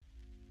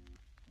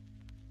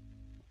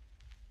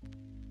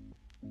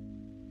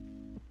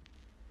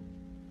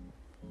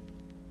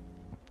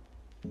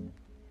Hey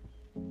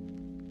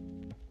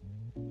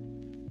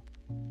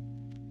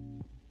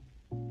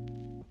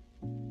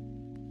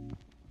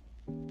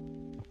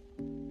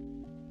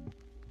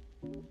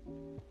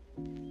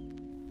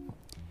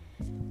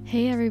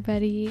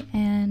everybody,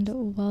 and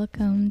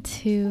welcome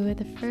to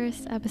the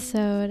first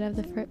episode of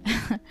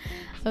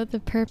the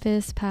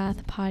Purpose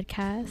Path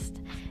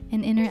podcast,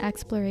 an inner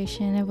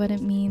exploration of what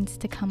it means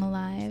to come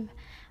alive.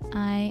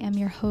 I am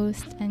your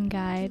host and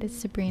guide,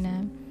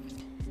 Sabrina,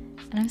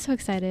 and I'm so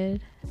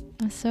excited.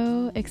 I'm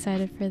so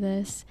excited for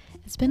this.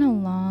 It's been a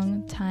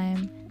long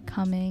time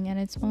coming, and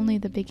it's only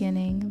the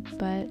beginning,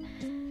 but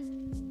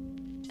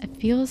it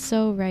feels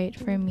so right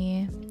for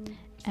me,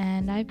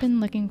 and I've been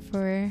looking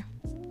for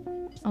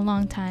a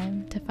long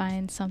time to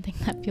find something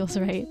that feels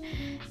right.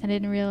 I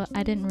didn't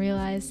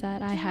realize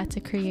that I had to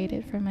create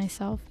it for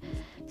myself.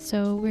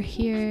 So we're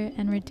here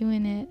and we're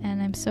doing it,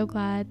 and I'm so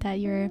glad that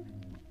you're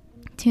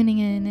tuning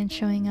in and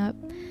showing up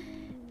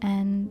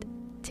and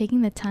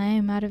taking the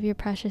time out of your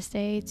precious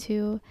day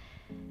to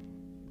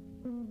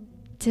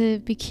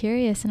be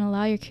curious and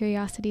allow your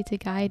curiosity to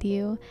guide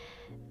you.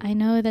 I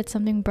know that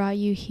something brought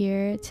you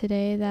here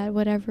today, that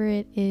whatever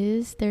it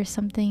is, there's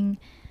something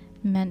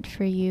meant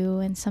for you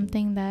and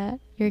something that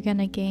you're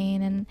gonna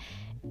gain, and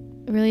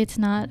really it's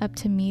not up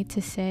to me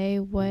to say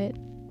what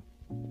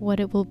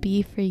it will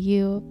be for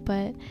you,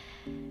 but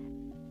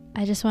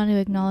I just want to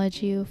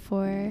acknowledge you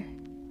for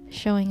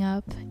showing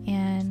up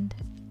and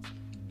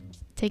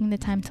taking the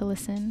time to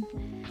listen,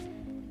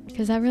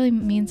 because that really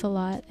means a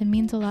lot. It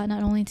means a lot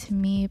not only to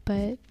me,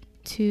 but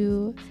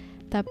to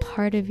that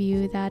part of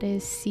you that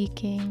is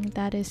seeking,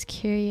 that is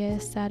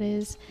curious, that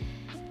is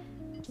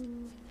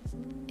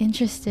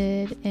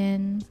interested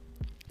in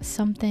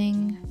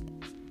something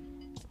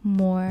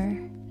more,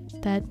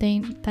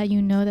 that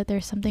you know that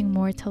there's something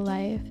more to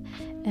life,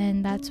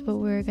 and that's what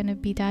we're going to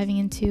be diving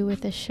into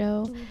with this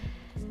show.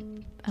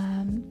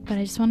 But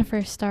I just want to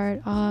first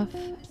start off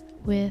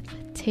with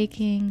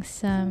taking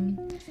some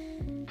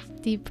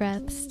deep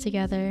breaths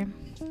together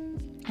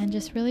and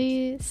just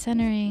really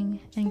centering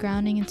and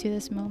grounding into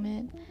this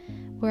moment.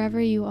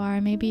 Wherever you are,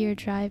 maybe you're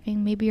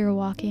driving, maybe you're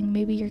walking,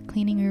 maybe you're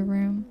cleaning your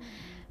room,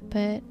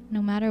 but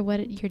no matter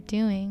what you're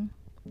doing,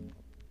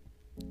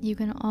 you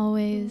can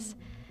always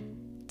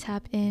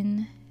tap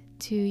in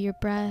to your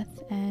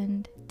breath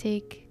and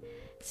take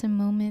some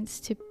moments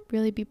to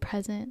really be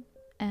present.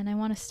 And I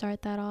want to start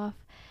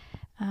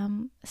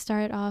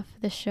off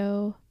the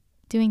show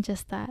doing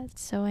just that.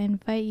 So I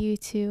invite you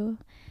to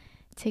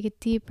take a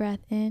deep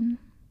breath in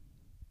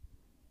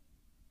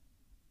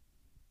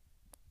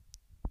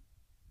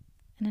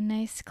and a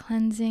nice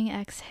cleansing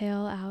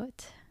exhale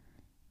out.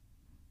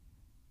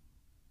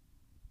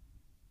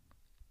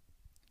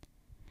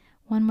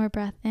 One more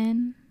breath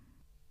in.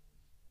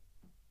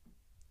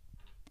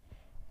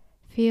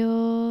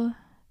 Feel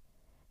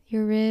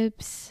your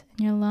ribs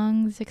and your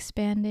lungs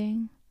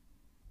expanding.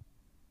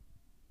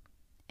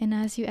 And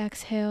as you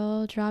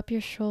exhale, drop your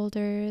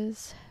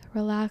shoulders,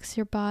 relax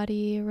your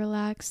body,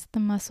 relax the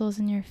muscles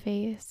in your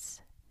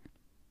face.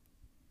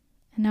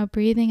 And now,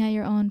 breathing at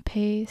your own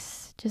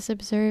pace, just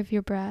observe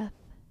your breath.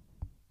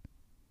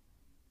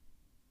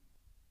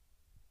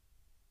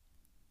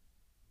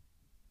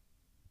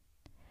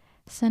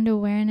 Send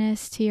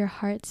awareness to your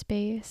heart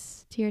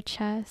space, to your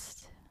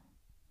chest,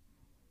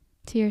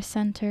 to your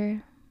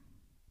center.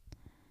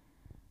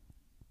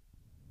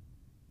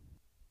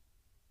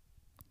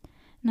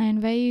 And I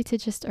invite you to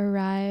just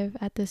arrive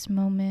at this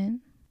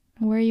moment.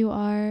 Where you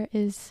are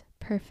is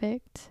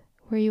perfect.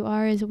 Where you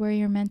are is where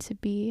you're meant to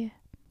be.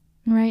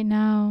 And right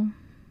now,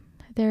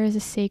 there is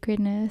a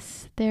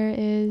sacredness. There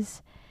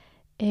is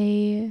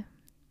a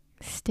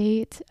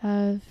state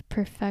of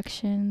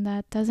perfection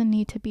that doesn't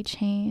need to be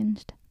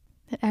changed.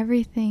 That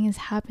everything is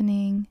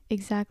happening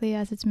exactly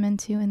as it's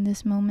meant to in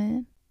this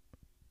moment.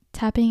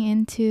 Tapping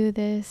into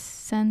this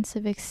sense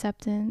of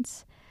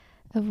acceptance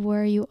of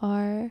where you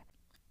are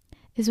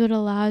is what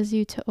allows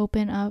you to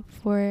open up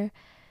for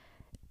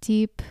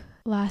deep,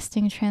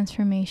 lasting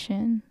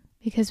transformation.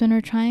 Because when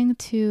we're trying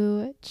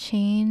to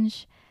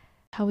change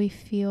how we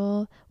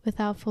feel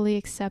without fully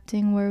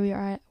accepting where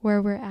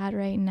we're at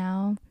right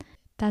now,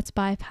 that's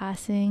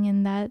bypassing,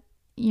 and that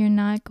you're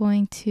not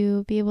going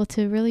to be able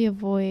to really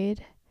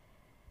avoid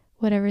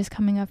whatever is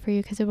coming up for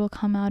you, because it will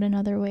come out in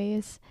other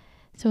ways.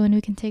 So when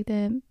we can take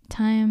the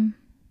time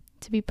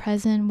to be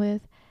present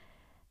with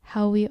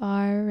how we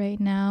are right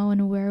now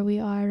and where we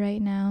are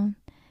right now,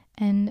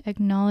 and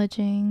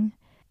acknowledging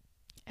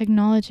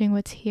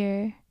what's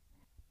here,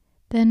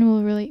 then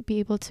we'll really be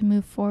able to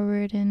move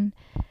forward in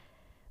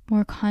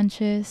more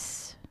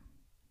conscious,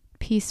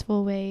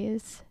 peaceful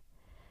ways,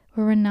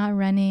 where we're not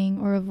running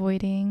or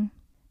avoiding,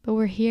 but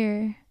we're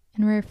here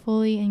and we're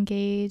fully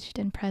engaged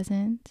and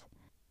present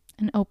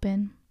and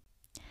open.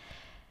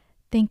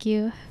 Thank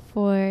you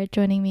for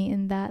joining me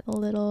in that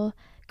little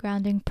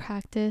grounding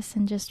practice,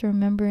 and just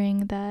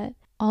remembering that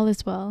all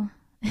is well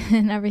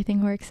and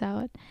everything works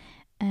out,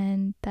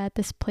 and that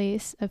this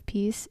place of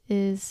peace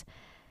is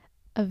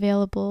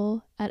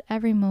available at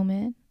every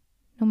moment,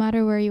 No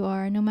matter where you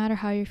are, no matter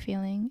how you're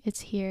feeling,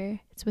 it's here,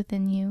 it's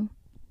within you.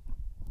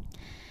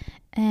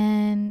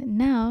 And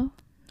now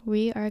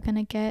we are going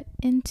to get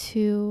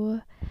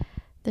into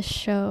the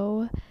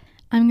show.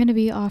 I'm going to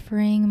be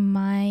offering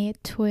my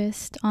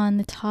twist on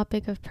the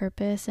topic of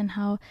purpose and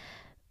how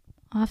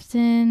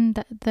often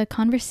the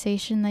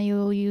conversation that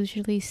you'll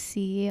usually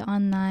see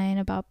online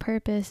about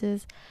purpose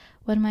is,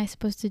 what am I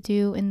supposed to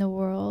do in the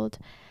world?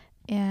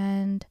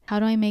 And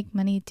how do I make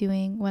money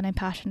doing what I'm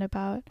passionate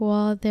about?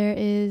 While there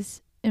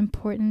is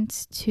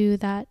importance to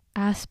that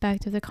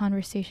aspect of the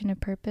conversation of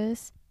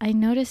purpose, I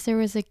noticed there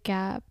was a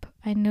gap.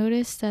 I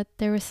noticed that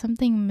there was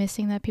something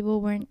missing that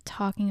people weren't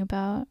talking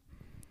about.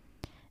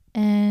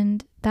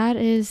 And that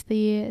is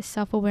the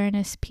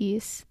self-awareness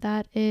piece.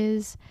 That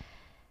is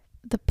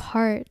the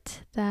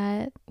part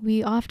that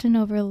we often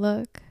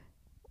overlook.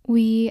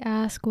 We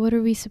ask, what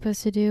are we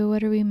supposed to do?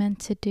 What are we meant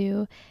to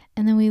do?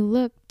 And then we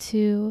look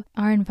to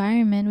our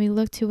environment. We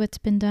look to what's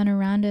been done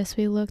around us.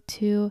 We look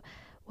to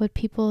what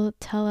people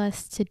tell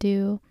us to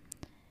do,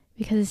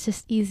 because it's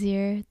just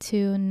easier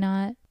to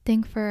not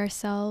think for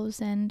ourselves,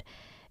 and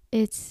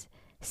it's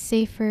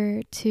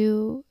safer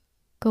to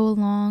go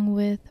along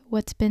with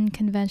what's been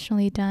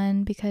conventionally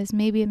done because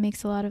maybe it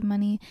makes a lot of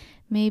money,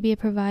 maybe it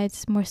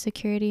provides more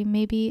security,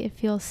 maybe it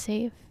feels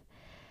safe.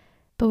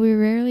 But we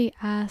rarely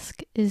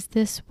ask, is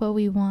this what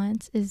we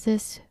want? Is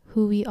this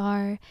who we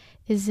are?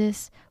 Is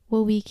this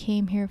what we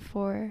came here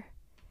for?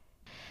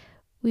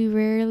 We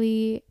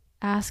rarely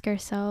ask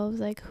ourselves,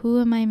 like,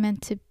 who am I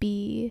meant to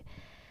be?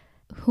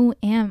 Who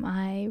am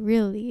I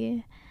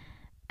really?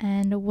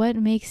 And what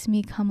makes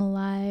me come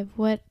alive?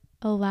 What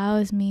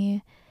allows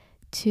me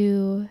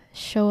to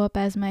show up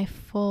as my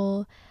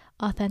full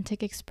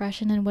authentic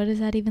expression, and what does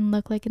that even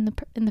look like in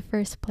the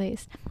first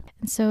place?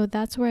 And so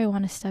that's where I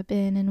want to step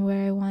in, and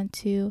where I want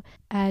to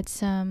add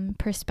some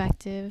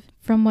perspective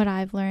from what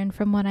I've learned,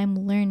 from what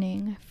I'm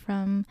learning,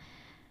 from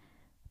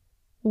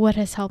what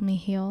has helped me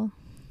heal.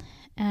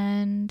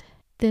 And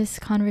this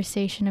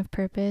conversation of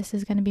purpose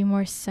is going to be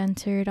more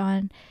centered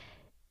on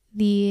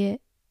the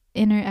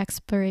inner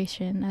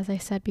exploration, as I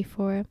said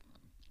before,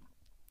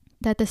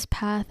 that this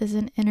path is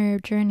an inner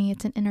journey,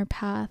 it's an inner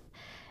path.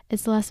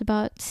 It's less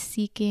about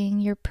seeking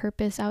your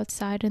purpose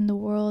outside in the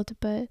world,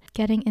 but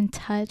getting in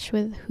touch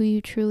with who you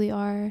truly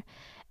are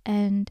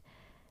and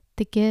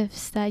the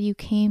gifts that you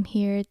came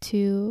here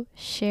to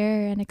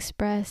share and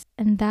express.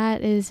 And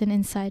that is an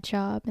inside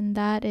job, and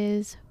that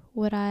is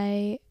what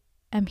I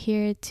am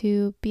here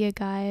to be a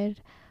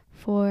guide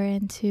for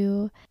and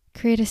to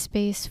create a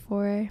space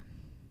for.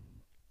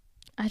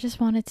 I just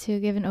wanted to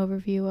give an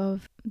overview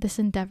of this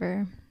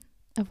endeavor,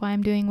 of why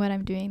I'm doing what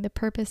I'm doing, the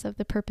purpose of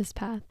the purpose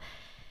path.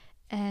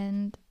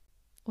 And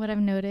what I've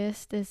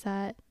noticed is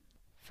that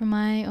from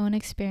my own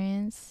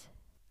experience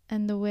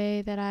and the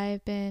way that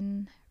I've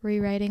been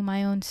rewriting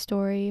my own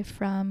story,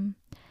 from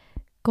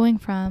going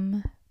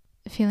from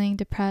feeling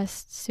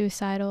depressed,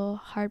 suicidal,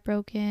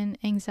 heartbroken,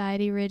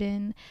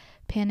 anxiety-ridden,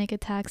 panic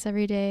attacks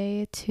every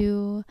day,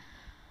 to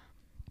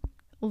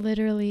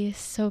literally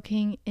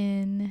soaking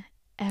in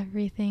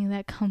everything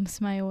that comes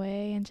my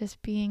way and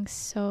just being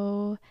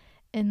so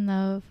in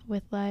love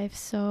with life,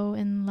 so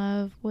in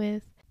love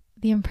with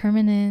the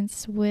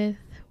impermanence, with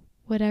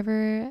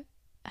whatever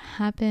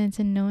happens,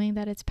 and knowing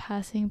that it's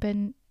passing, but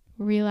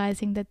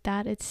realizing that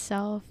that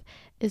itself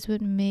is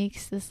what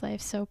makes this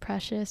life so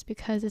precious,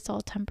 because it's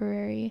all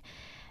temporary.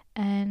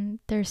 And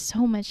there's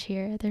so much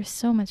here, there's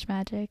so much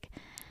magic.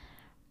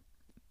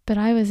 But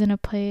I was in a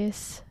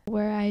place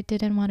where I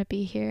didn't want to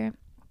be here.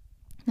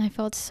 I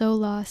felt so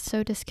lost,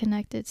 so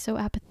disconnected, so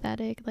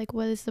apathetic. Like,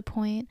 what is the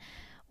point?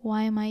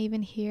 Why am I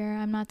even here?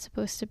 I'm not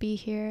supposed to be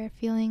here.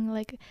 Feeling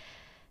like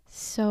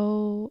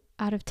so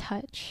out of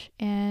touch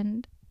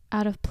and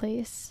out of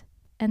place.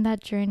 And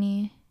that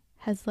journey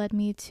has led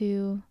me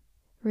to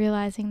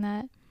realizing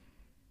that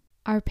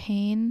our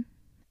pain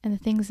and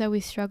the things that we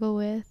struggle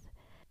with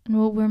and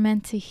what we're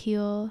meant to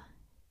heal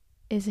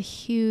is a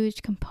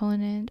huge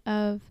component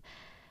of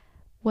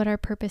what our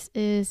purpose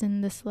is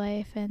in this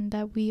life, and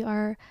that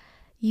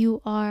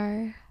you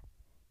are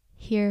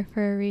here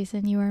for a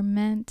reason. You are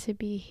meant to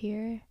be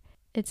here.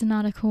 It's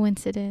not a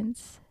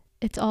coincidence.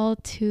 It's all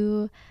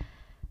too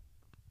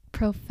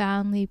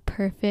profoundly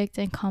perfect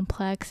and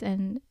complex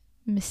and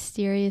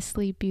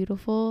mysteriously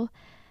beautiful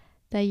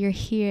that you're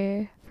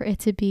here for it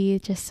to be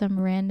just some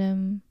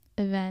random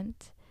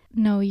event.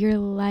 No, your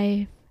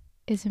life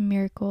is a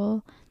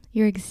miracle.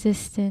 Your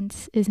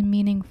existence is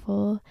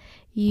meaningful.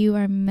 You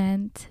are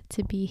meant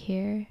to be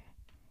here.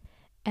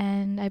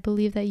 And I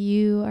believe that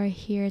you are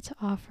here to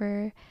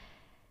offer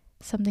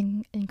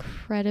something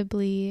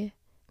incredibly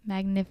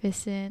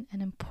magnificent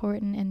and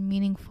important and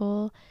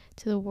meaningful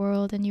to the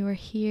world. And you are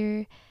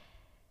here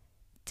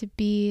to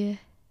be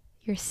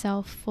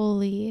yourself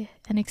fully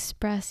and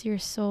express your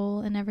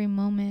soul in every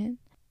moment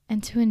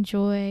and to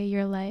enjoy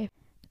your life.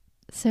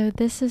 So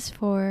this is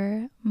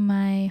for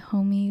my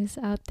homies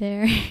out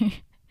there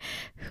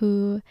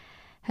who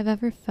have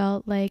ever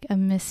felt like a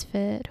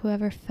misfit, who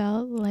ever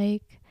felt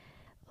like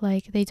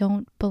they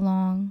don't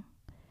belong,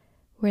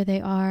 where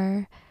they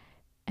are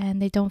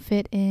and they don't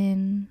fit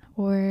in,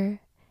 or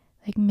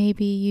like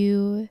maybe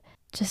you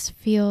just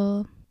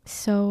feel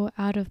so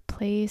out of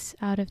place,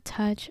 out of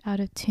touch, out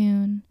of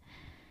tune.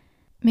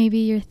 Maybe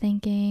you're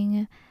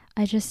thinking,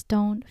 I just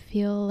don't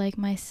feel like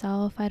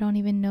myself. I don't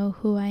even know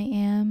who I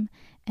am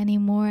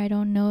anymore. I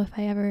don't know if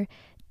I ever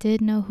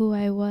did know who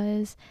I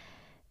was.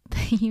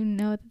 But you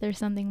know that there's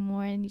something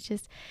more, and you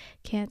just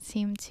can't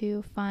seem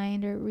to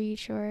find or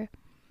reach or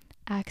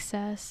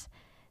access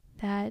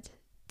that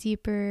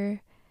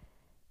deeper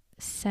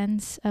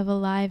sense of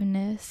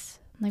aliveness,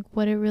 like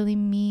what it really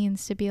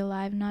means to be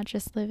alive, not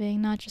just living,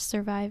 not just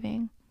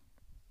surviving.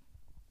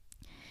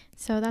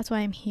 So that's why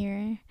I'm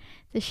here,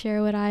 to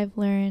share what I've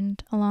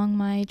learned along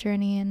my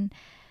journey, and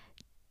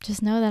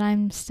just know that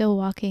I'm still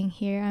walking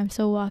here. I'm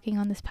still walking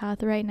on this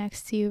path right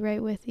next to you,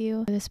 right with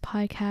you. This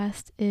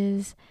podcast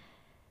is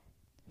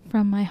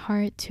from my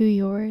heart to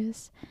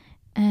yours,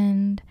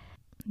 and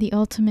the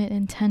ultimate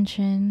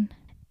intention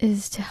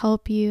is to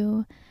help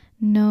you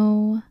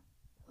know,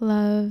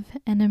 love,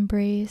 and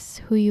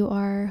embrace who you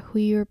are, who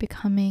you're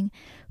becoming,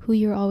 who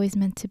you're always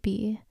meant to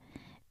be.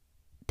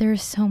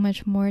 There's so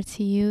much more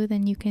to you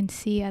than you can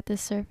see at the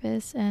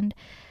surface, and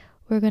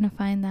we're going to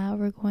find that.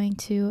 We're going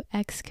to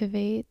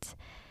excavate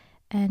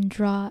and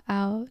draw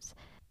out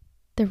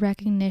the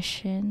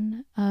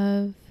recognition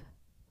of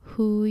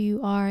who you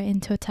are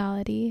in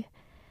totality.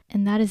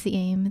 And that is the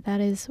aim.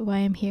 That is why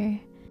I'm here.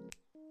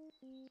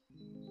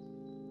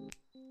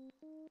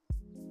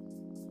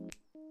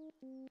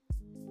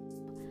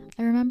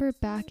 I remember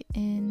back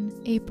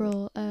in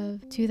April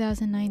of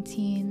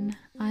 2019,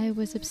 I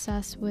was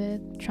obsessed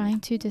with trying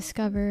to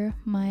discover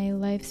my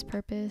life's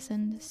purpose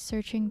and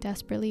searching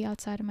desperately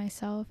outside of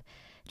myself,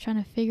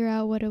 trying to figure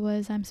out what it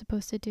was I'm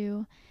supposed to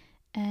do.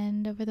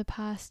 And over the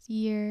past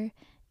year,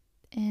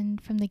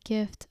 and from the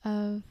gift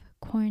of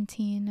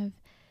quarantine, of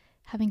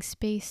having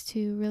space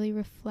to really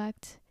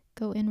reflect,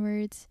 go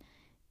inwards,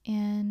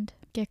 and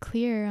get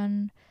clear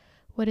on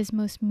what is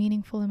most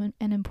meaningful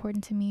and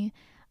important to me,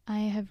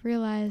 I have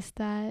realized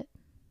that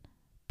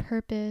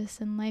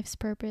purpose and life's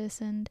purpose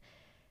and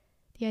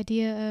the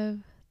idea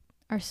of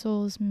our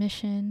soul's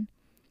mission,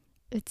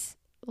 it's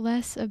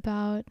less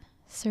about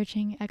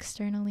searching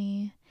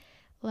externally,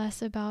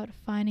 less about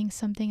finding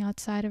something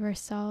outside of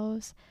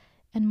ourselves,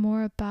 and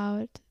more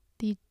about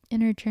the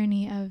inner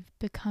journey of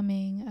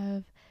becoming,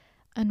 of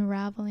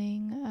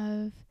unraveling,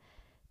 of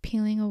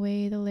peeling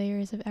away the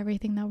layers of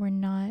everything that we're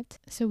not,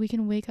 so we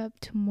can wake up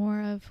to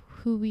more of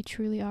who we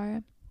truly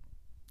are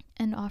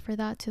and offer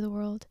that to the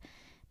world,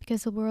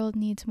 because the world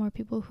needs more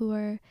people who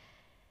are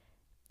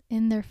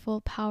in their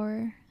full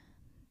power,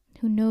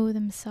 who know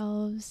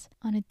themselves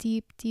on a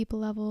deep, deep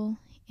level,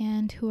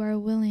 and who are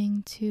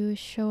willing to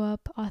show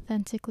up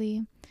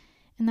authentically.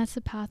 And that's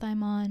the path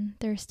I'm on.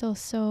 There's still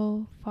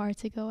so far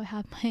to go. I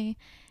have my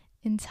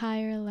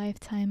entire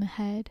lifetime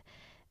ahead,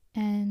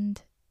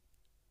 and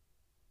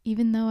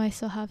even though I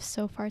still have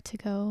so far to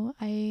go,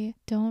 I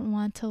don't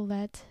want to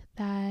let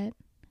that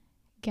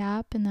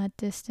gap and that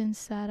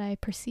distance that I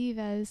perceive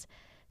as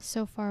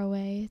so far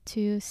away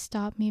to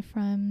stop me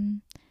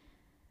from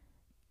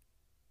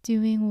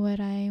doing what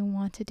I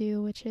want to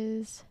do, which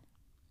is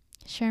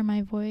share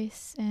my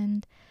voice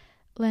and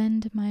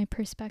lend my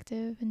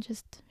perspective and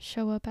just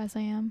show up as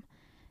I am.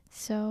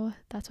 So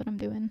that's what I'm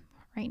doing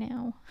right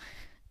now.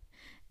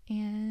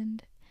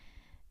 And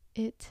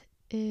it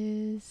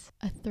is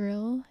a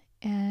thrill,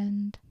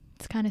 and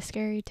it's kind of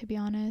scary, to be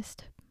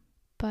honest,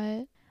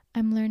 but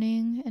I'm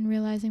learning and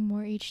realizing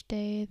more each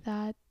day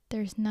that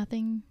there's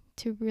nothing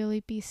to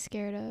really be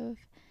scared of.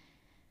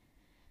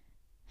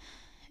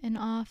 And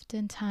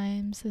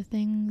oftentimes the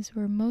things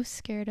we're most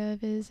scared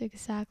of is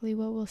exactly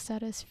what will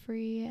set us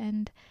free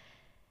and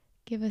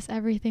give us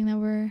everything that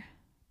we're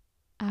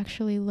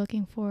actually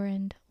looking for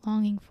and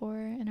longing for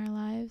in our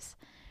lives.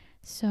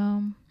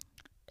 So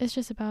it's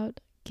just about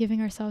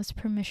giving ourselves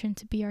permission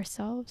to be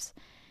ourselves.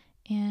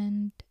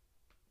 And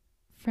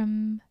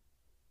from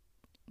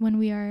when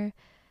we are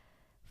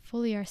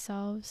fully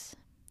ourselves,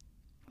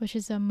 which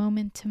is a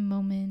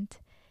moment-to-moment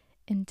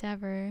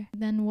endeavor,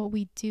 then what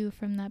we do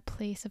from that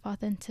place of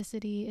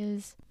authenticity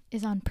is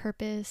on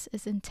purpose,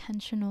 is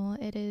intentional,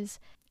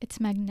 it's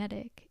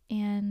magnetic.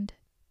 And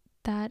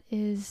that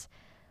is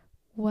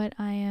what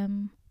I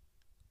am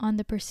on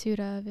the pursuit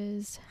of,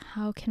 is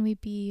how can we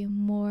be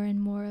more and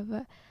more of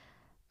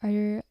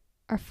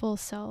our full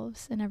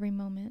selves in every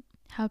moment?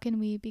 How can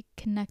we be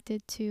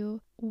connected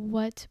to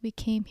what we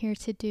came here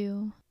to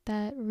do,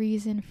 that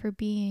reason for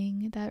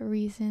being, that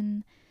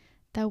reason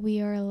that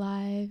we are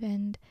alive?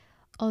 And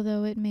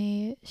although it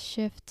may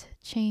shift,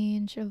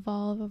 change,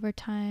 evolve over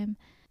time,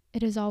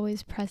 it is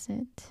always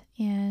present.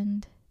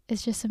 And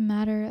it's just a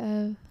matter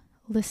of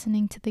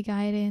listening to the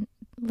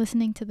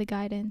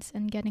guidance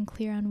and getting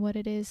clear on what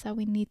it is that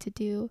we need to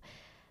do,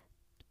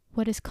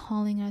 what is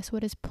calling us,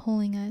 what is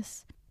pulling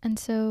us. And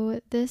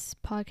so this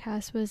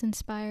podcast was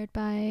inspired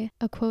by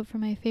a quote from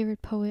my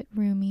favorite poet,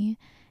 Rumi,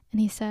 and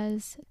he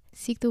says,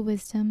 "Seek the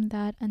wisdom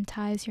that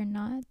unties your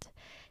knot.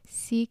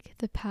 Seek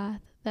the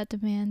path that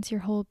demands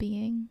your whole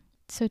being."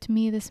 So to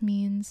me, this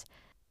means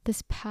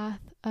this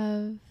path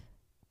of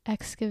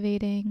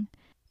excavating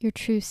your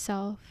true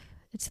self.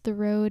 It's the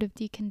road of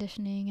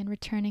deconditioning and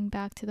returning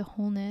back to the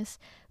wholeness,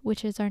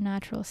 which is our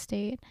natural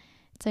state.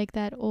 It's like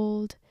that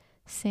old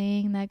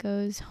saying that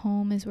goes,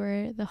 home is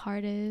where the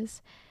heart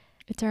is.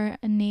 It's our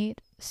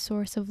innate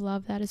source of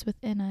love that is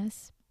within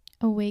us.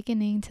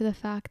 Awakening to the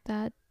fact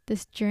that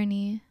this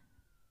journey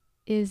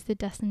is the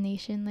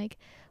destination. Like,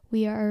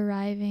 we are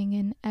arriving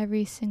in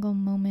every single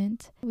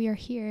moment. We are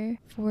here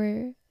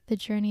for the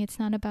journey. It's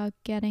not about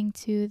getting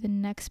to the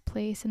next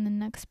place and the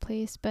next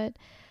place, but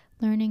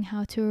learning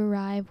how to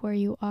arrive where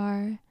you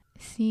are,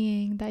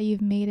 seeing that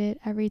you've made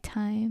it every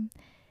time.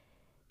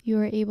 You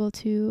are able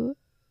to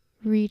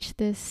reach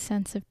this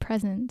sense of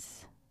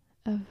presence,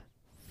 of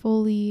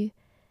fully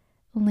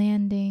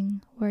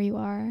landing where you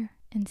are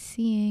and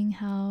seeing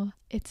how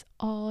it's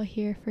all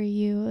here for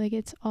you. Like,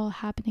 it's all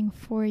happening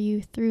for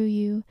you, through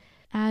you,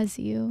 as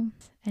you.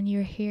 And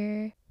you're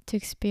here to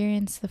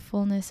experience the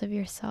fullness of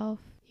yourself.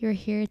 You're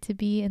here to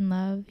be in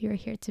love. You're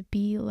here to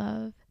be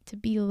loved, to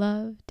be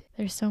loved.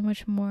 There's so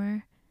much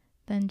more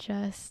than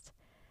just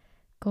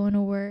going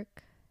to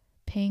work,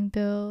 paying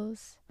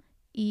bills,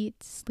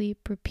 eat,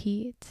 sleep,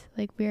 repeat.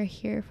 Like, we are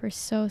here for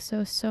so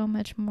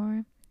much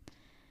more.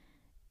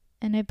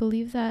 And I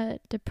believe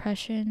that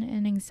depression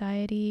and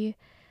anxiety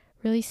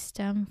really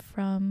stem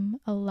from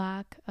a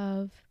lack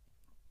of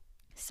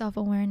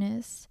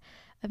self-awareness,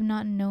 of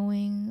not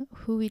knowing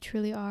who we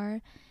truly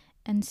are.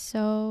 And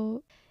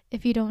so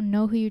if you don't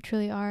know who you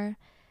truly are,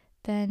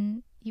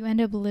 then you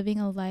end up living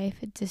a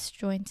life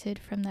disjointed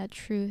from that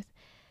truth.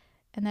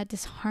 And that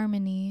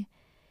disharmony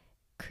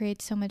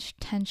creates so much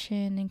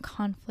tension and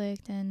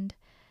conflict and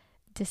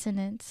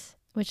dissonance,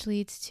 which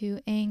leads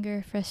to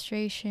anger,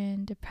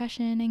 frustration,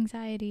 depression,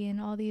 anxiety, and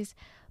all these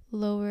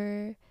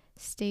lower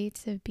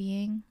states of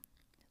being,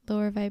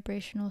 lower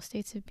vibrational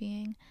states of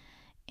being.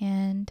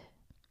 And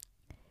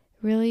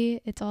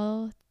really, it's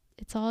all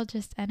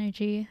just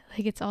energy.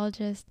 Like, it's all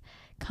just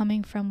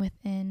coming from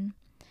within.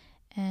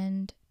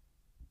 And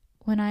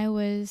when I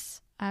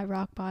was at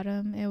rock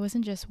bottom, it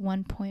wasn't just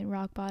one point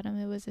rock bottom.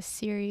 It was a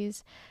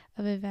series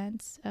of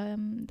events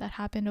that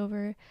happened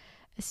over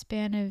a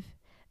span of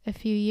a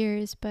few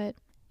years, but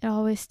it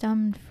always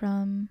stemmed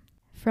from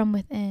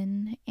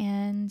within.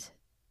 And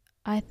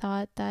I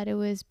thought that it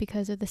was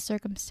because of the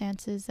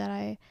circumstances that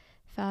I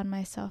found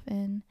myself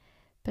in,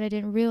 but I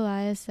didn't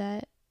realize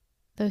that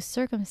those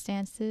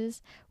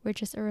circumstances were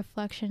just a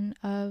reflection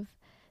of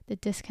the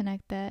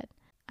disconnect that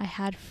I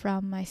had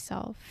from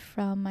myself,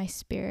 from my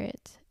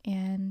spirit,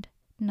 and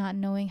not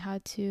knowing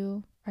how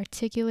to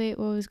articulate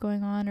what was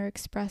going on or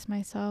express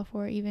myself,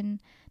 or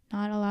even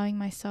not allowing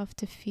myself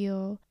to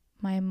feel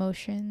my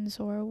emotions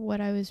or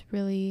what I was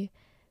really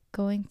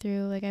going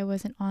through. Like, I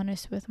wasn't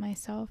honest with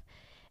myself.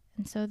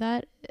 And so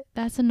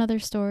that's another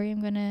story.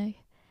 I'm gonna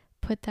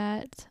put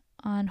that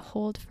on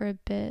hold for a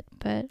bit,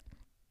 but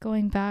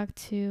going back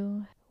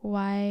to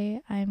why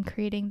I'm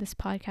creating this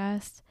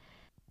podcast,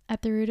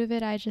 at the root of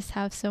it, I just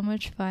have so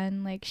much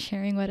fun, like,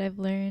 sharing what I've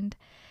learned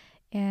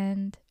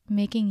and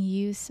making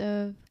use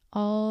of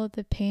all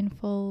the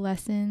painful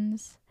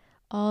lessons,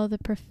 all the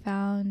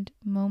profound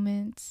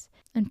moments,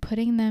 and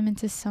putting them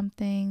into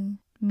something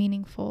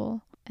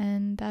meaningful.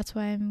 And that's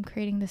why I'm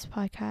creating this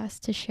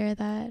podcast, to share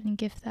that and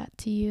gift that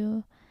to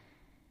you,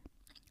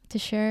 to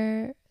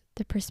share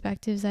the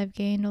perspectives I've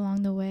gained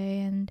along the way,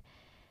 and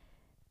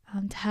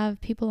to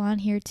have people on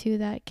here too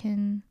that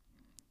can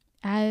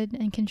add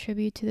and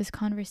contribute to this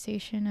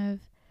conversation of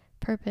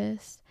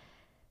purpose.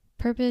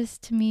 Purpose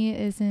to me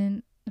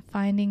isn't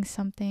finding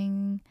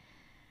something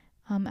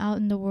out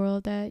in the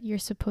world that you're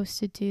supposed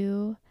to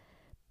do,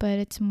 but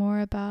it's more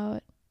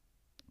about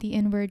the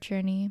inward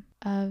journey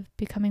of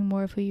becoming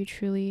more of who you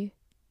truly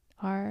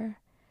are,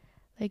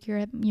 like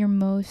your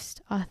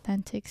most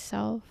authentic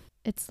self.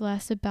 It's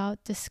less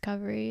about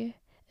discovery.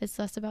 It's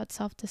less about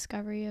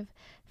self-discovery of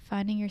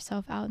finding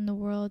yourself out in the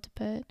world,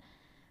 but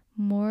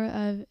more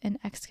of an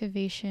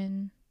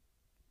excavation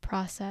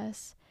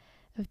process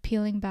of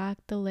peeling back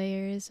the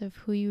layers of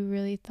who you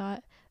really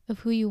thought, of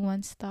who you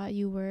once thought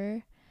you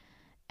were,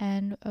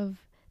 and of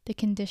the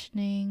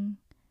conditioning,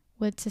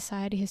 what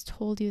society has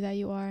told you that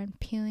you are, and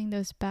peeling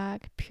those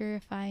back,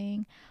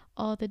 purifying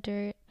all the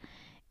dirt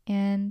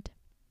and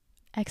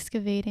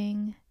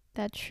excavating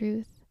that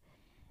truth.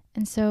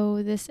 And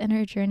so this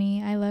inner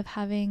journey, I love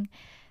having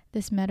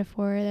this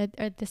metaphor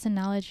or this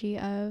analogy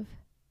of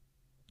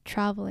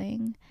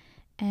traveling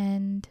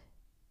and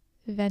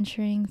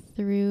venturing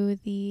through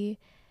the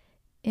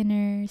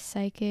inner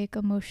psychic,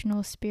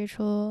 emotional,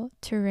 spiritual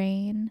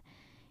terrain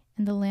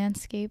and the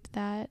landscape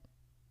that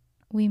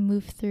we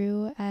move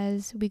through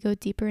as we go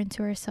deeper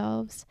into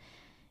ourselves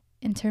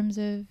in terms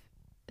of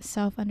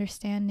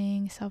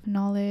self-understanding,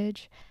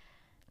 self-knowledge,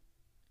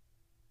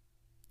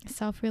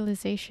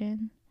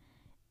 self-realization.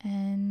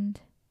 And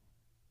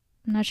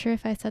I'm not sure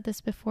if I said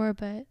this before,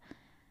 but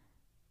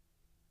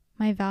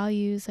my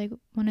values, like,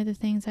 one of the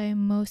things I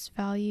most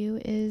value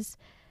is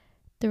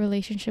the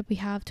relationship we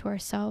have to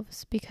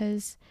ourselves,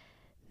 because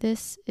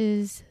This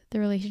is the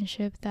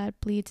relationship that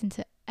bleeds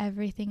into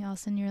everything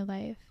else in your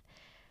life.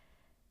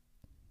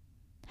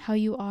 How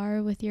you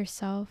are with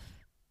yourself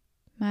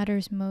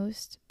matters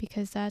most,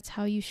 because that's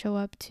how you show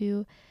up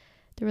to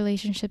the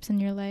relationships in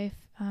your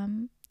life,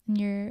 in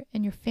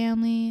your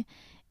family,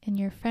 in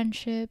your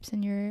friendships,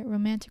 in your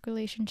romantic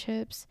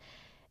relationships.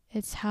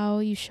 It's how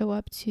you show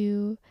up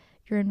to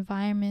your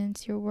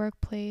environment, your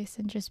workplace,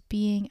 and just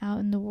being out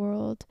in the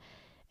world,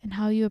 and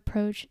how you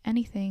approach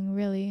anything,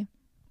 really.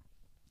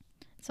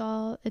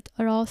 It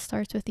all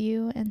starts with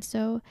you. And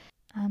so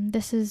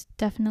this is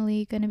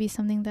definitely going to be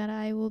something that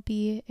I will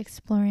be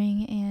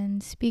exploring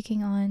and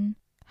speaking on.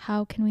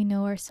 How can we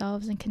know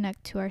ourselves and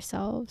connect to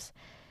ourselves,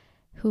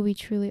 who we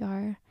truly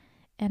are?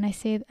 And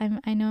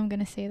I know I'm going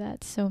to say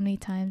that so many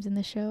times in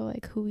the show,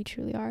 like who we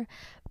truly are,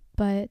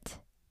 but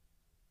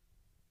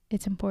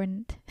it's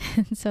important.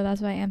 So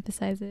that's why I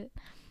emphasize it.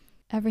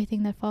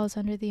 Everything that falls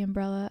under the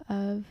umbrella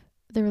of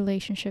the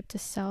relationship to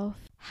self,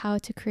 how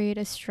to create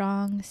a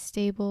strong,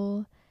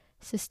 stable,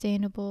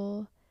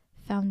 sustainable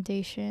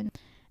foundation.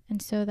 And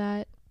so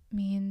that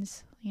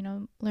means,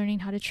 learning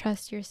how to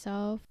trust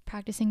yourself,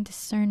 practicing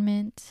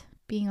discernment,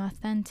 being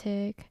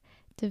authentic,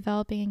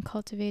 developing and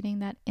cultivating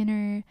that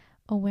inner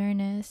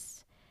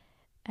awareness,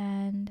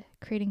 and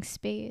creating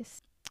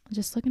space.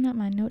 Just looking at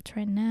my notes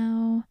right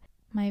now,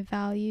 my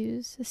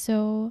values.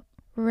 So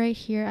right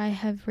here I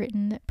have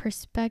written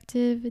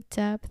perspective,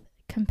 depth,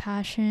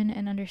 compassion,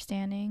 and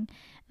understanding.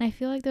 And I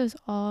feel like those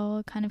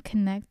all kind of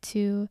connect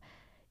to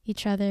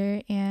each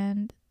other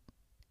and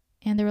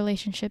the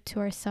relationship to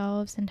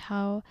ourselves, and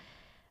how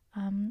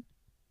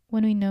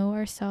when we know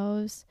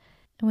ourselves,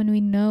 when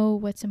we know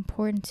what's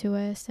important to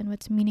us and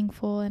what's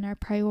meaningful and our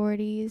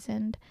priorities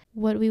and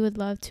what we would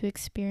love to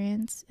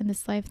experience in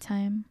this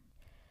lifetime,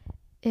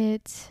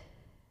 it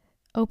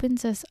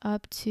opens us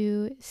up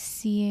to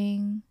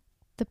seeing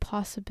the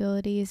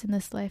possibilities in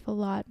this life a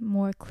lot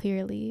more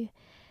clearly.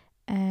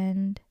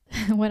 And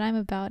what I'm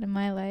about in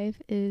my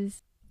life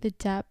is the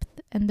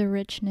depth and the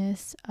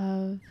richness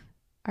of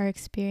our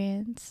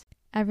experience,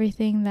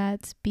 everything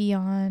that's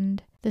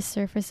beyond the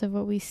surface of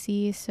what we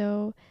see.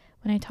 So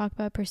when I talk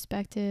about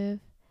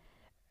perspective,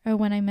 or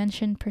when I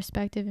mention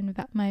perspective and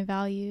my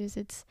values,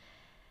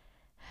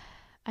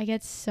 I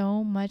get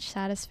so much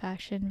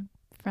satisfaction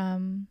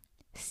from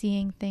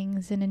seeing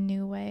things in a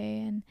new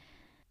way,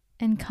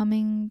 and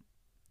coming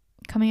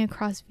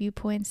across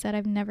viewpoints that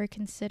I've never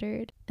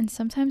considered. And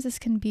sometimes this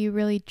can be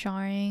really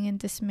jarring and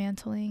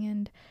dismantling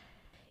and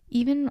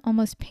even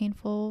almost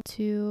painful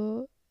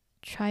to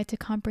try to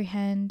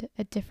comprehend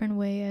a different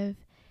way of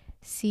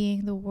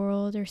seeing the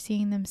world or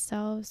seeing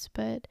themselves.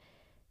 But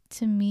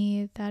to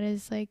me, that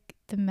is like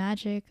the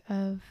magic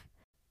of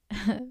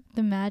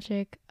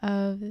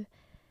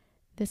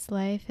this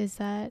life, is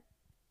that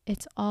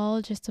it's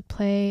all just a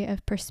play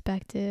of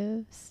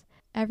perspectives.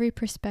 Every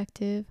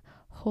perspective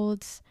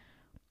holds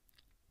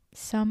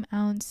some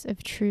ounce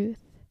of truth,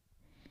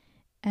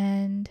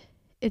 and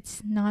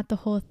it's not the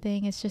whole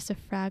thing, it's just a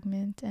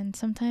fragment. And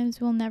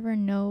sometimes we'll never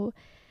know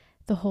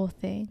the whole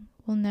thing.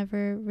 We'll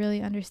never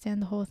really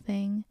understand the whole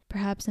thing,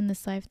 perhaps in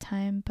this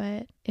lifetime.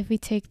 But if we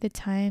take the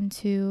time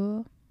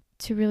to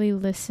really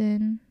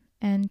listen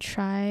and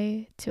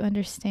try to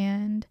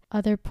understand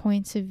other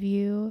points of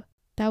view,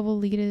 that will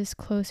lead us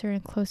closer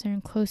and closer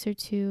and closer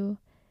to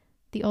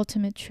the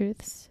ultimate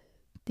truths,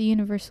 the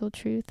universal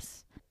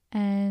truths.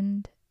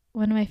 And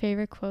one of my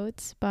favorite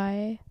quotes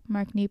by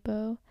Mark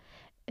Nepo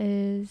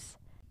is,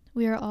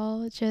 "We are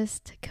all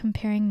just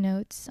comparing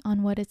notes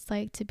on what it's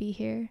like to be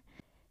here.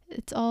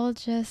 It's all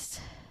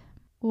just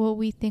what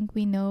we think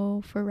we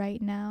know for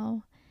right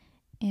now,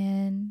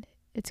 and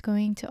it's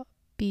going to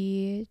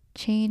be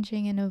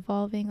changing and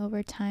evolving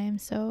over time."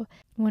 So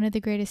one of the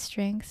greatest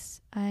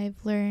strengths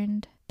I've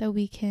learned that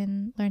we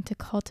can learn to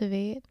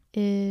cultivate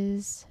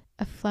is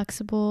a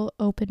flexible,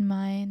 open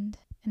mind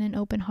and an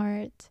open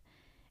heart,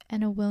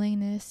 and a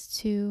willingness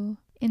to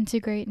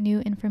integrate new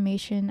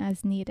information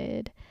as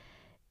needed.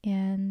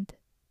 And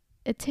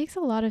it takes a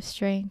lot of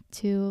strength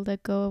to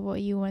let go of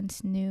what you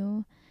once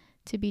knew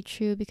to be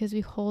true, because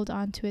we hold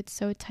on to it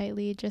so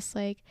tightly, just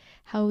like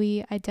how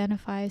we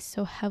identify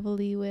so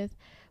heavily with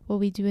what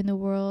we do in the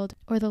world,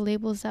 or the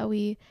labels that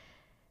we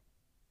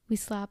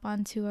slap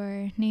onto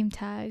our name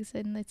tags.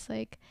 And it's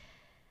like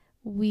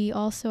we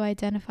also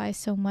identify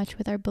so much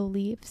with our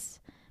beliefs,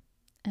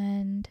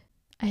 and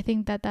I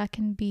think that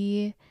can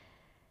be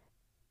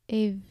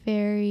a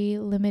very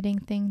limiting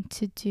thing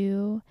to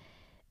do,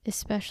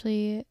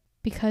 especially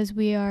because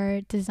we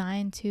are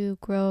designed to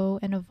grow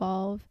and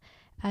evolve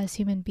as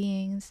human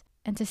beings.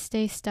 And to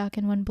stay stuck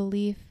in one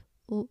belief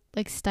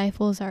like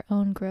stifles our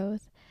own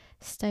growth,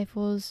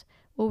 stifles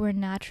what we're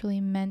naturally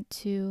meant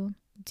to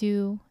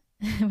do,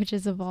 which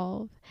is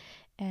evolve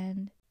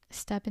and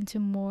step into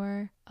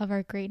more of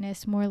our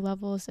greatness, more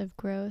levels of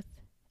growth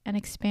and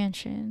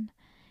expansion.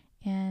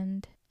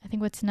 And I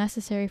think what's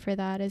necessary for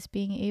that is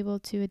being able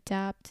to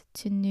adapt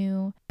to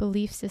new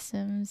belief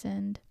systems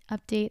and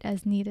update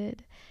as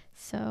needed.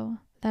 So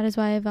that is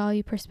why I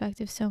value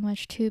perspective so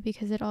much too,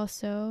 because it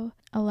also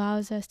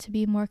allows us to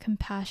be more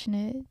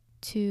compassionate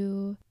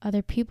to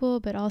other people,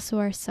 but also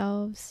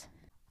ourselves.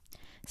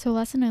 So a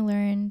lesson I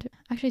learned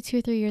actually 2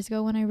 or 3 years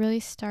ago when I really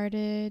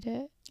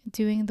started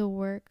doing the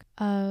work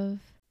of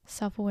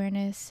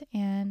self-awareness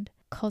and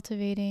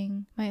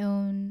cultivating my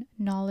own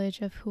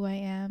knowledge of who I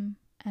am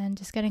and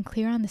just getting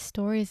clear on the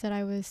stories that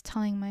I was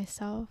telling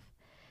myself.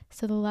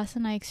 So the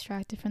lesson I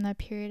extracted from that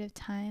period of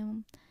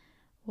time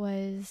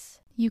was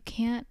you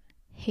can't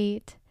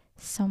hate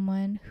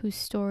someone whose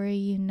story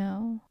you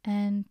know.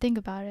 And think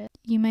about it.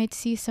 You might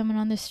see someone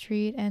on the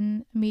street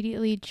and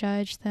immediately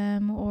judge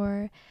them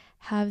or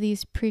have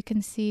these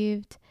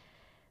preconceived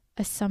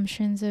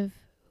assumptions of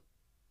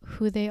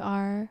who they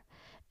are.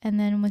 And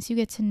then once you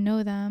get to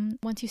know them,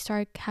 once you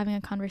start having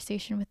a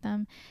conversation with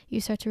them, you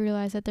start to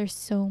realize that there's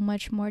so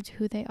much more to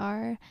who they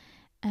are,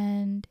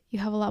 and you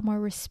have a lot more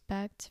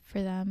respect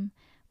for them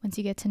once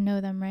you get to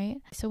know them, right?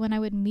 So when I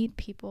would meet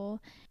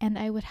people and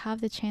I would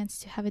have the chance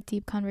to have a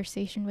deep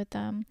conversation with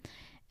them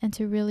and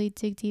to really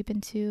dig deep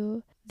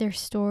into their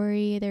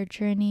story, their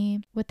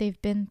journey, what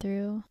they've been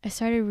through, I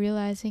started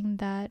realizing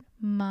that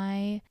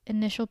my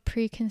initial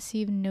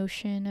preconceived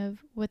notion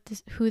of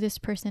who this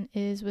person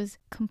is was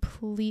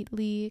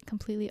completely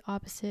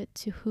opposite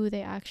to who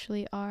they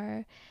actually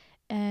are.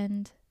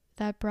 And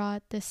that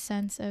brought this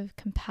sense of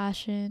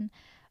compassion,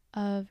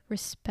 of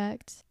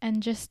respect,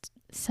 and just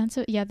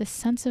this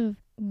sense of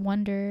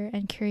wonder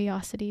and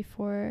curiosity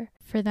for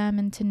them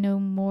and to know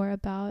more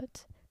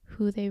about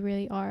who they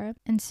really are.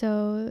 And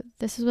so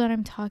this is what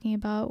I'm talking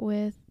about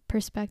with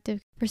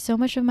perspective. For so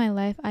much of my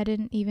life, I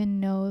didn't even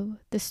know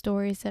the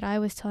stories that I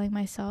was telling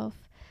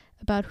myself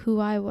about who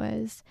I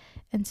was.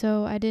 And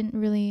so I didn't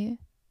really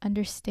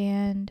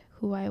understand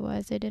who I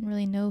was. I didn't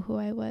really know who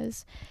I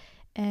was.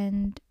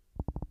 And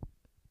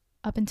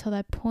up until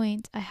that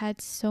point, I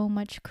had so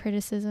much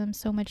criticism,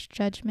 so much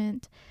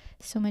judgment,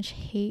 so much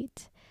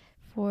hate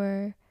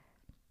for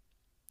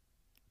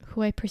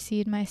who I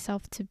perceived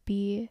myself to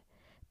be,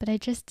 but I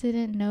just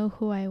didn't know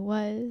who I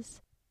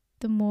was.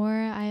 The more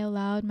I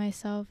allowed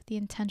myself the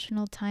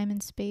intentional time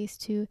and space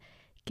to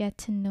get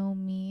to know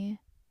me,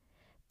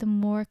 the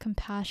more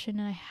compassion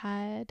I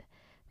had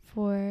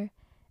for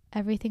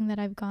everything that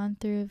I've gone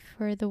through,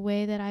 for the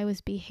way that I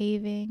was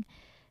behaving,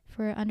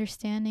 for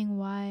understanding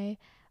why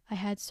I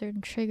had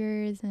certain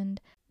triggers, and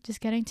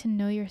just getting to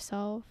know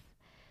yourself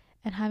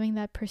and having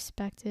that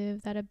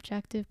perspective, that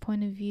objective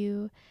point of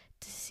view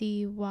to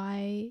see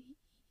why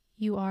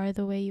you are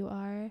the way you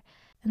are.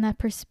 And that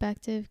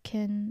perspective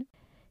can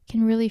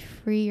really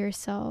free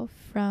yourself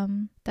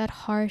from that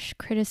harsh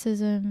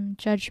criticism,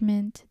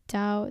 judgment,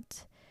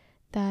 doubt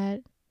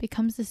that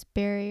becomes this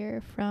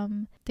barrier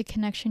from the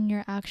connection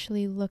you're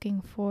actually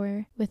looking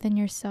for within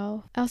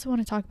yourself. I also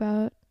want to talk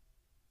about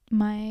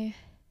my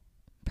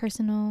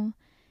personal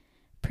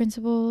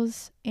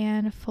principles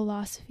and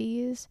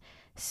philosophies.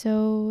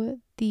 So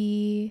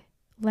the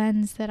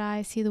lens that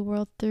I see the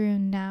world through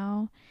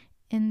now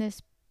in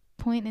this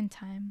point in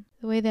time,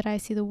 the way that I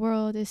see the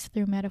world is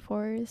through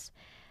metaphors.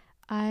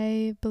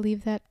 I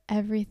believe that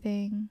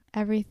everything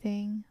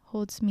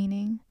holds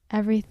meaning.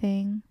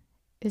 Everything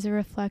is a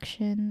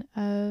reflection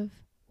of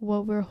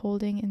what we're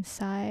holding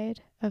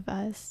inside of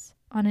us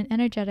on an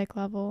energetic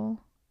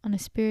level, on a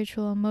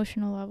spiritual,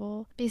 emotional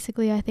level.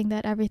 Basically, I think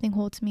that everything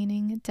holds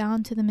meaning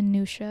down to the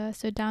minutia,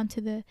 so down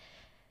to the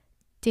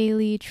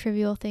daily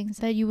trivial things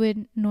that you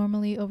would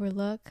normally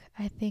overlook.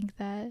 I think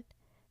that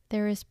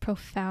there is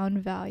profound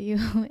value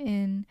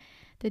in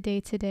the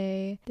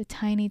day-to-day, the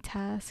tiny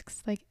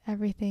tasks. Like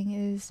everything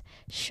is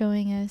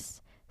showing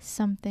us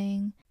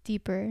something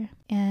deeper.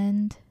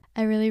 And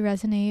I really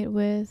resonate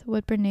with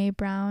what Brene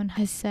Brown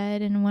has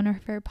said in one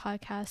of her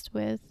podcasts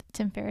with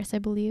Tim Ferriss, I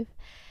believe.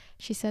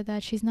 She said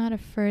that she's not a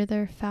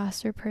further,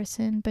 faster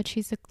person, but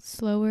she's a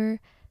slower,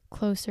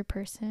 closer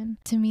person.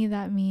 To me,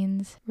 that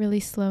means really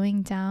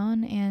slowing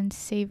down and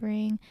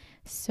savoring,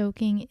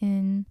 soaking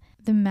in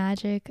the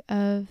magic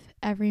of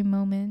every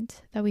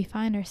moment that we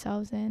find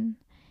ourselves in.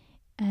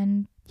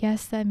 And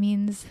yes, that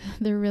means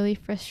the really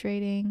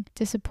frustrating,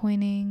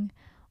 disappointing,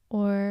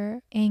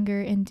 or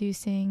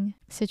anger-inducing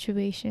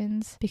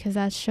situations, because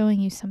that's showing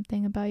you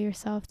something about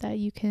yourself that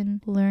you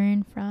can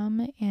learn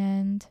from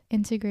and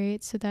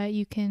integrate so that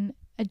you can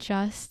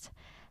adjust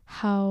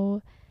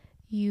how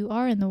you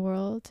are in the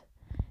world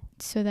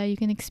so that you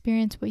can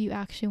experience what you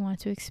actually want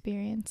to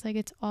experience. Like,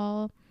 it's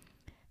all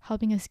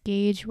helping us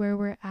gauge where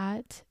we're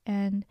at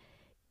and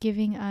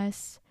giving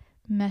us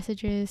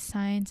messages,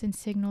 signs, and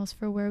signals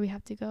for where we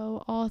have to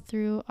go, all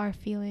through our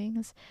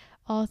feelings,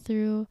 all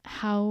through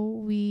how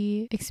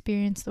we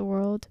experience the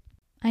world.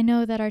 I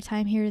know that our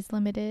time here is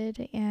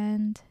limited,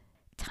 and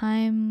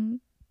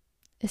time,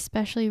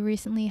 especially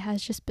recently,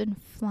 has just been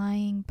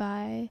flying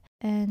by.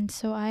 And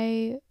so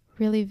I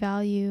really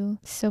value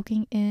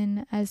soaking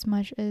in as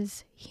much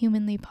as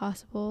humanly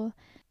possible,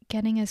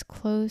 getting as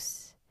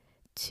close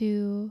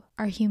to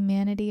our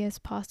humanity as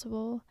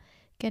possible,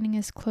 getting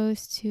as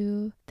close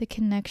to the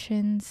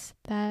connections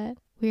that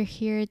we're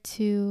here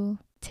to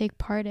take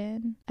part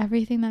in,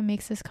 everything that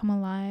makes us come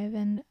alive.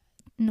 And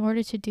in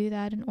order to do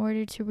that, in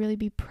order to really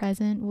be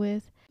present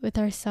with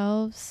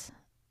ourselves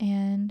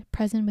and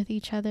present with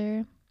each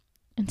other,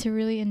 and to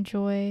really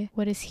enjoy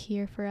what is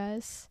here for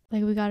us,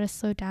 like, we gotta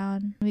slow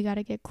down, we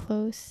gotta get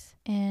close,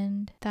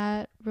 and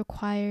that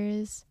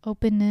requires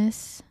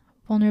openness,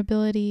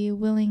 vulnerability,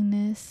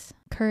 willingness,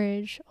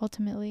 courage,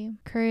 ultimately.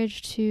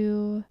 Courage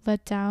to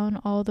let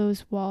down all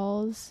those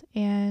walls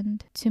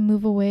and to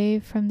move away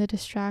from the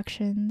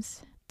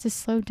distractions, to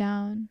slow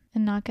down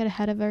and not get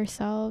ahead of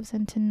ourselves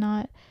and to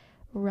not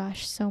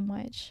rush so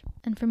much.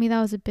 And for me,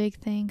 that was a big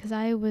thing because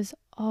I was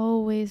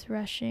always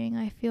rushing.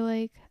 I feel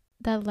like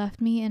that left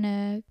me in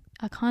a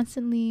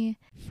constantly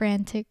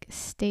frantic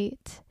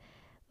state.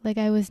 Like,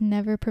 I was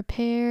never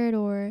prepared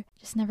or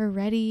just never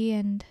ready,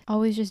 and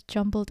always just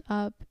jumbled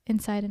up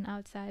inside and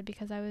outside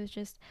because I was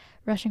just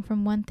rushing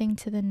from one thing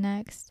to the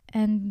next.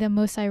 And the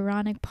most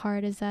ironic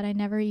part is that I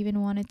never even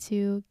wanted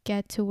to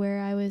get to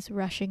where I was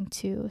rushing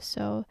to.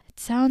 So it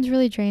sounds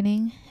really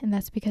draining, and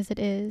that's because it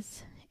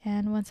is.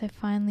 And once I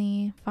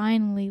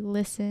finally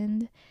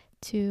listened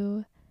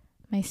to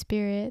my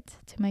spirit,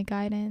 to my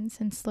guidance,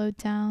 and slowed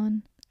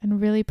down and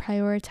really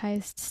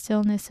prioritized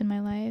stillness in my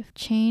life,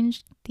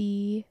 changed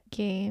the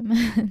game.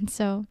 And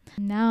so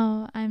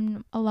now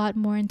I'm a lot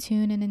more in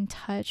tune and in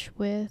touch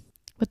with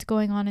what's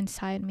going on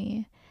inside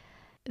me.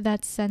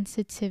 That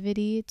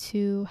sensitivity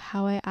to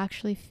how I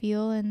actually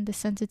feel and the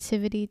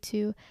sensitivity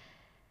to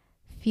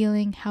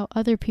feeling how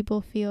other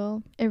people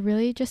feel, it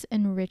really just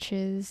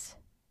enriches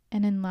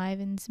and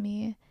enlivens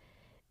me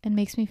and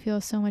makes me feel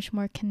so much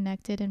more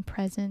connected and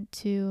present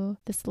to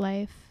this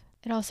life.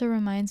 It also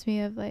reminds me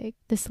of like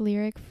this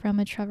lyric from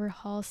a Trevor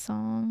Hall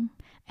song.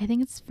 I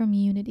think it's from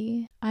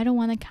Unity. I don't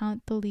want to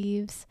count the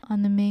leaves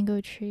on the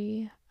mango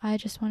tree. I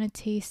just want to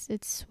taste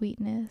its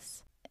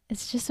sweetness.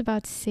 It's just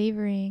about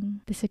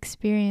savoring this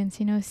experience,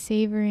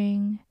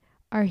 savoring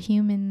our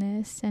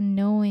humanness and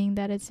knowing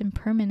that it's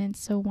impermanent.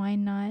 So why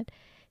not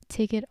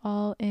take it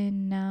all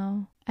in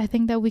now? I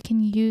think that we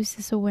can use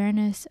this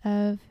awareness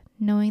of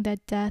knowing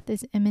that death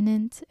is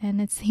imminent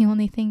and it's the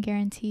only thing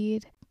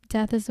guaranteed.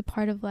 Death is a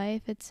part of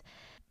life. It's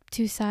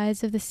two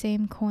sides of the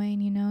same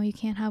coin, you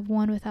can't have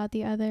one without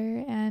the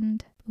other.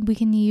 And we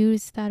can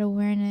use that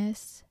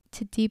awareness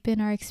to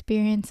deepen our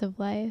experience of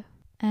life.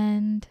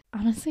 And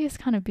honestly, it's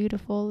kind of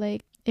beautiful.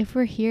 Like, if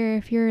we're here,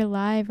 if you're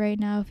alive right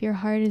now, if your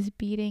heart is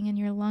beating and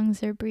your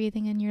lungs are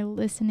breathing and you're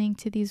listening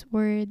to these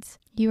words,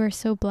 you are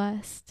so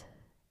blessed.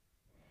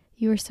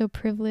 You are so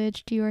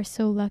privileged. You are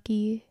so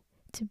lucky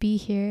to be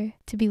here,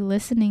 to be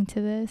listening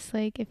to this.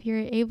 Like, if you're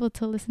able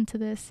to listen to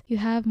this, you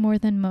have more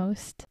than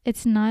most.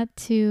 It's not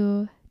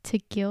to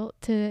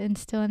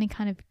instill any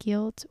kind of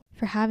guilt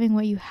for having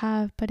what you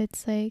have, but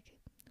it's like,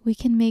 we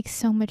can make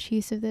so much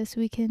use of this.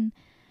 We can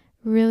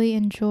really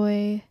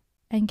enjoy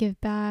and give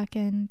back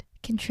and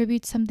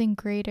contribute something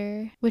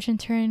greater, which in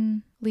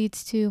turn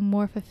leads to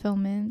more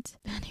fulfillment.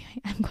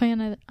 Anyway, I'm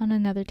going on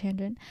another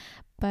tangent,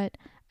 but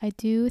I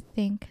do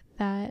think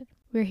that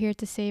we're here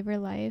to savor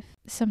life.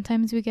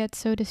 Sometimes we get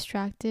so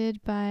distracted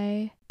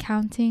by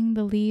counting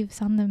the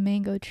leaves on the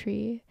mango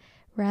tree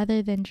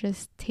rather than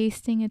just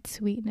tasting its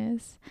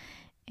sweetness.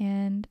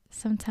 And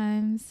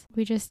sometimes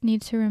we just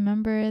need to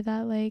remember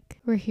that,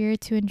 like, we're here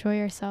to enjoy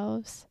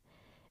ourselves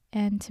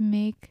and to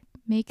make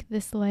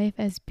this life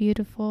as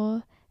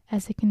beautiful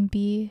as it can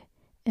be.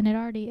 And it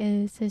already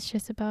is. It's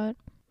just about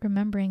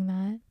remembering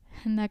that.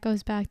 And that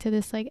goes back to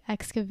this like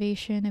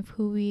excavation of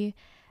who we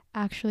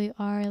actually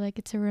are. Like,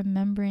 it's a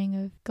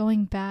remembering of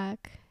going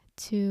back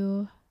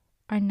to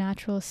our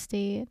natural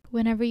state.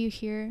 Whenever you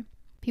hear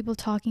people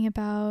talking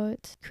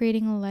about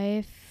creating a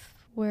life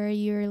where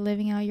you're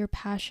living out your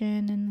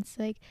passion, and it's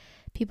like,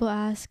 people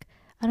ask,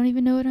 I don't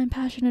even know what I'm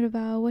passionate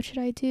about, what should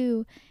I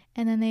do?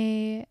 And then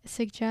they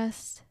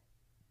suggest,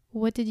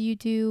 what did you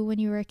do when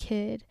you were a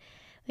kid?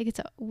 Like,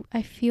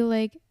 I feel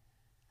like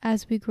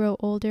as we grow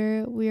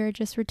older, we are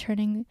just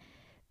returning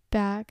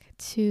back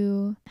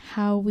to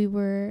how we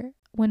were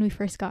when we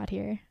first got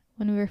here,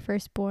 when we were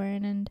first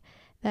born, and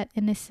that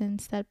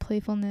innocence, that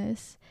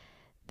playfulness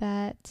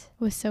that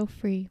was so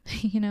free.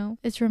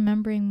 It's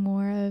remembering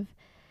more of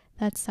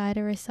that side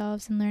of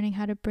ourselves and learning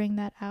how to bring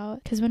that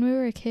out. Because when we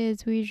were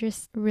kids, we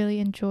just really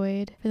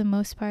enjoyed. For the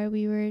most part,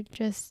 we were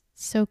just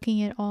soaking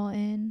it all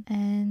in,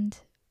 and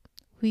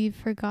we've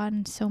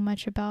forgotten so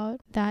much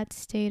about that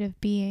state of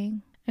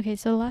being. Okay,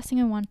 so the last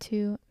thing I want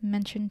to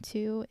mention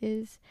too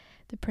is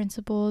the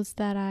principles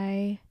that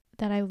I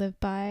live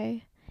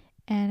by.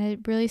 And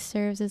it really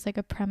serves as like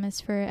a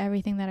premise for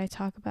everything that I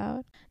talk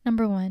about.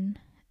 Number 1,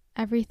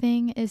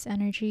 everything is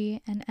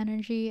energy, and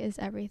energy is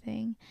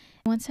everything.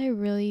 Once I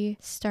really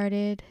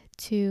started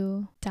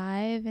to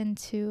dive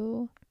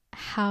into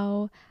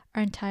how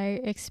our entire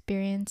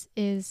experience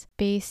is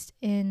based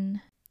in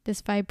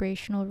this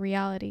vibrational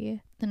reality,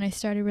 then I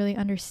started really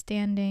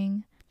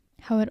understanding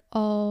how it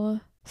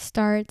all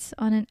starts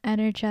on an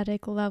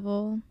energetic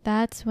level.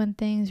 That's when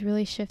things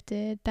really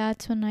shifted.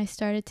 That's when I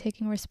started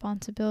taking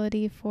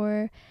responsibility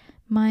for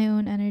my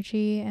own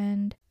energy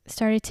and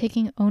started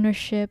taking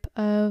ownership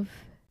of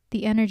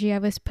the energy I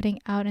was putting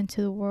out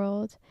into the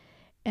world.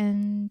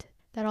 And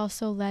that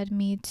also led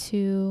me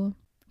to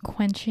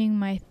quenching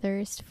my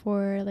thirst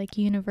for like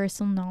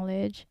universal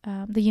knowledge,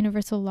 the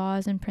universal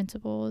laws and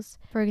principles.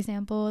 For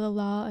example, the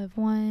law of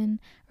one,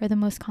 or the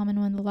most common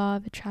one, the law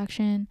of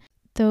attraction.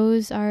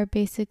 Those are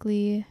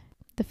basically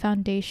the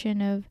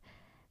foundation of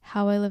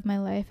how I live my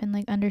life, and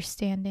like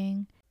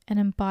understanding and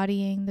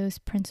embodying those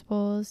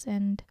principles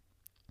and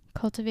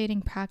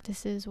cultivating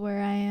practices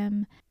where I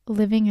am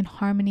living in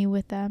harmony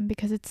with them.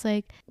 Because it's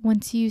like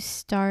once you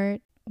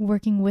start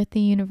working with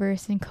the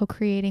universe and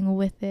co-creating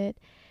with it,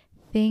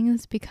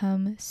 things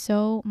become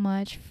so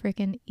much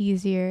freaking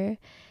easier,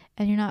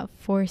 and you're not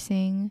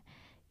forcing,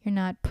 you're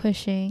not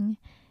pushing,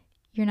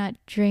 you're not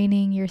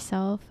draining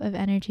yourself of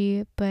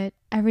energy, but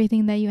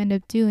everything that you end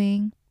up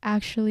doing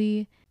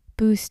actually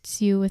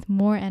boosts you with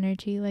more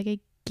energy. Like it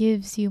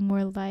gives you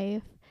more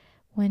life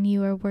when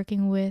you are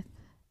working with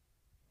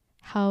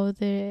how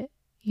the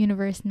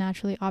universe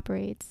naturally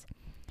operates.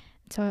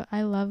 So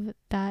I love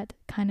that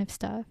kind of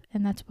stuff,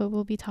 and that's what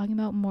we'll be talking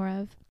about more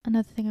of.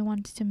 Another thing I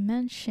wanted to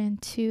mention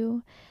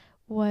too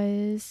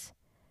was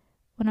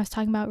when I was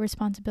talking about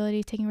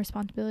responsibility, taking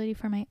responsibility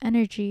for my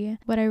energy,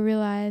 what I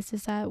realized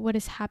is that what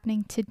is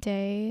happening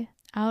today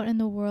out in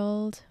the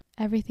world,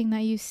 everything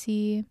that you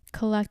see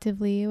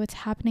collectively, what's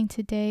happening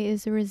today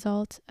is a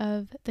result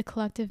of the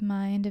collective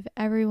mind of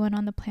everyone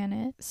on the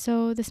planet.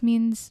 So this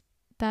means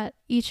that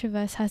each of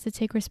us has to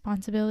take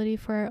responsibility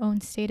for our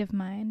own state of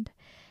mind.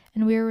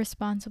 And we are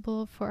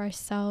responsible for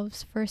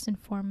ourselves first and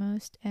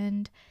foremost,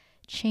 and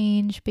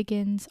change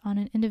begins on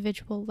an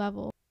individual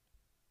level.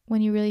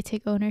 When you really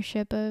take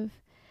ownership of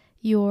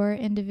your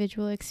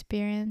individual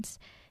experience,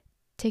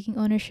 taking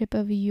ownership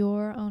of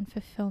your own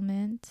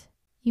fulfillment,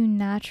 you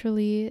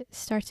naturally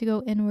start to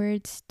go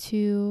inwards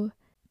to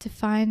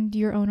find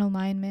your own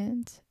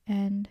alignment.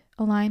 And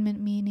alignment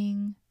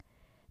meaning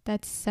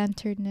that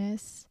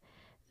centeredness,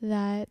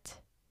 that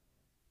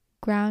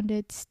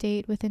grounded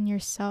state within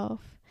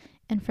yourself.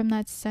 And from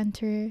that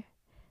center,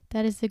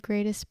 that is the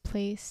greatest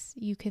place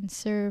you can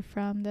serve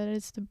from. That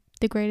is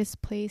the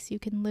greatest place you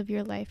can live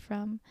your life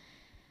from.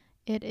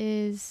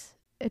 It's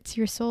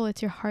your soul,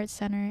 it's your heart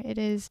center. It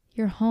is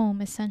your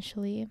home,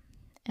 essentially.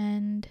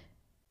 And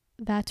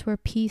that's where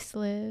peace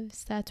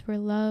lives. That's where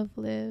love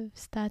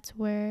lives. That's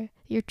where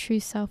your true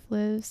self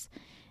lives.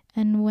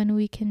 And when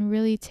we can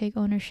really take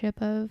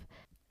ownership of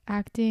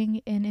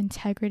acting in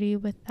integrity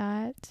with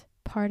that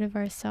part of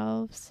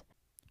ourselves,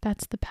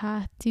 that's the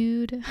path,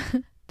 dude.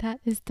 That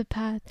is the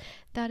path.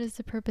 That is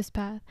the purpose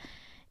path.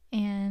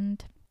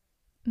 And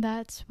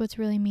that's what's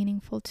really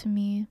meaningful to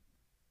me,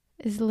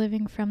 is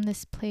living from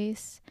this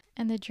place,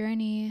 and the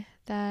journey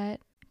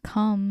that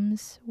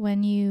comes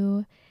when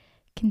you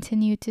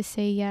continue to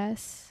say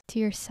yes to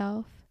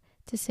yourself,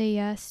 to say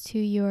yes to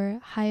your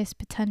highest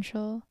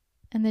potential,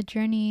 and the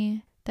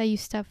journey that you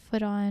step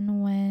foot on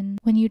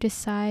when you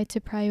decide to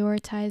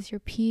prioritize your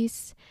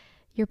peace,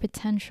 your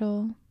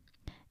potential,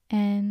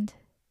 and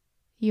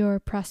your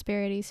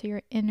prosperity, so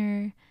your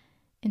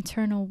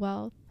internal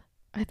wealth.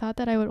 I thought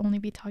that I would only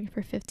be talking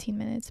for 15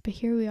 minutes, but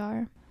here we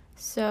are.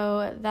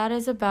 So that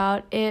is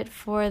about it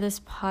for this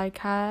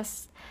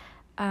podcast,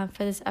 for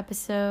this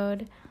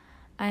episode.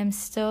 I'm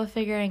still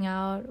figuring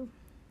out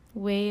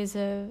ways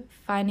of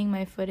finding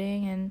my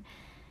footing and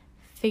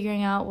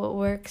figuring out what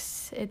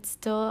works. It's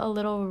still a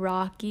little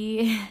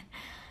rocky,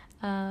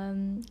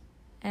 and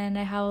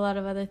I have a lot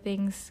of other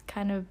things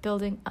kind of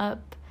building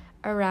up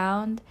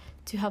around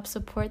to help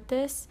support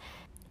this.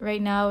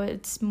 Right now,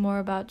 it's more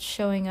about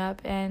showing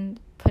up and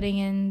putting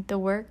in the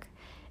work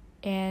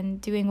and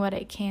doing what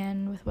I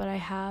can with what I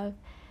have,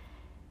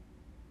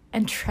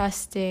 and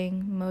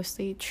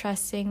mostly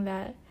trusting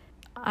that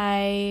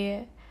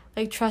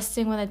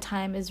trusting when the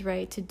time is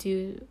right to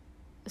do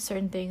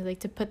certain things, like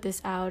to put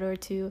this out or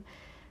to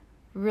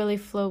really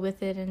flow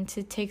with it and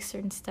to take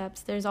certain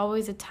steps. There's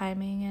always a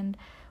timing, and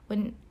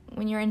when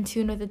you're in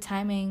tune with the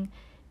timing,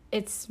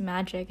 it's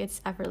magic,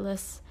 it's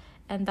effortless.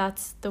 And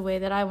that's the way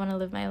that I want to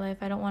live my life.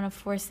 I don't want to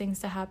force things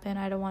to happen.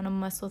 I don't want to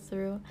muscle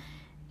through.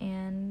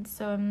 And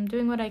so I'm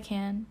doing what I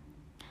can.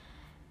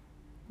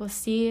 We'll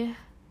see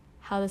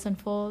how this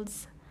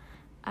unfolds.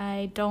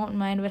 I don't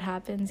mind what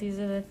happens. These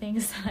are the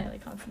things that I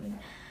constantly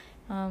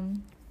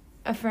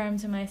affirm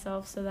to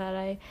myself, so that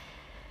I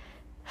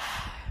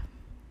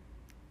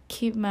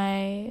keep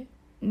my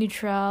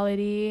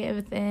neutrality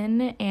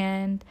within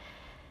and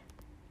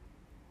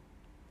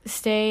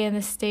stay in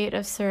the state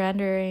of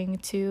surrendering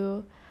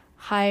to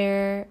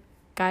higher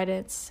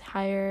guidance,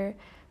 higher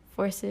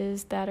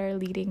forces that are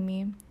leading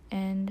me.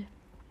 And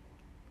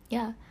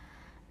yeah,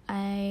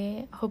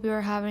 I hope you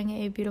are having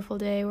a beautiful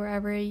day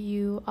wherever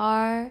you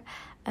are.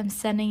 I'm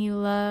sending you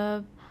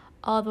love,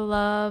 all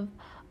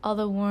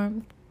the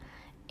warmth,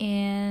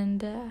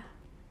 and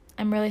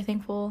I'm really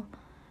thankful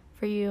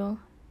for you,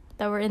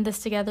 that we're in this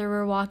together,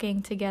 we're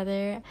walking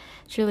together.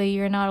 Truly,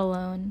 you're not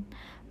alone.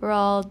 We're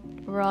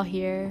all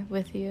here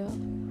with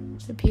you.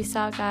 So peace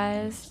out,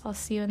 guys. I'll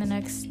see you in the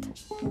next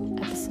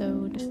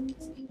episode.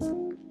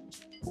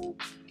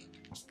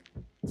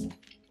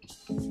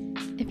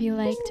 you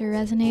liked or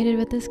resonated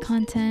with this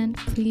content,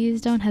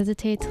 please don't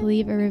hesitate to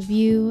leave a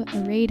review, a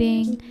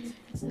rating,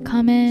 a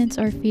comment,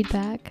 or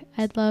feedback.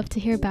 I'd love to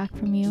hear back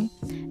from you.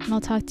 And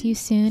I'll talk to you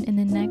soon in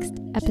the next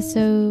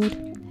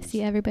episode.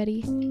 See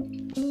everybody.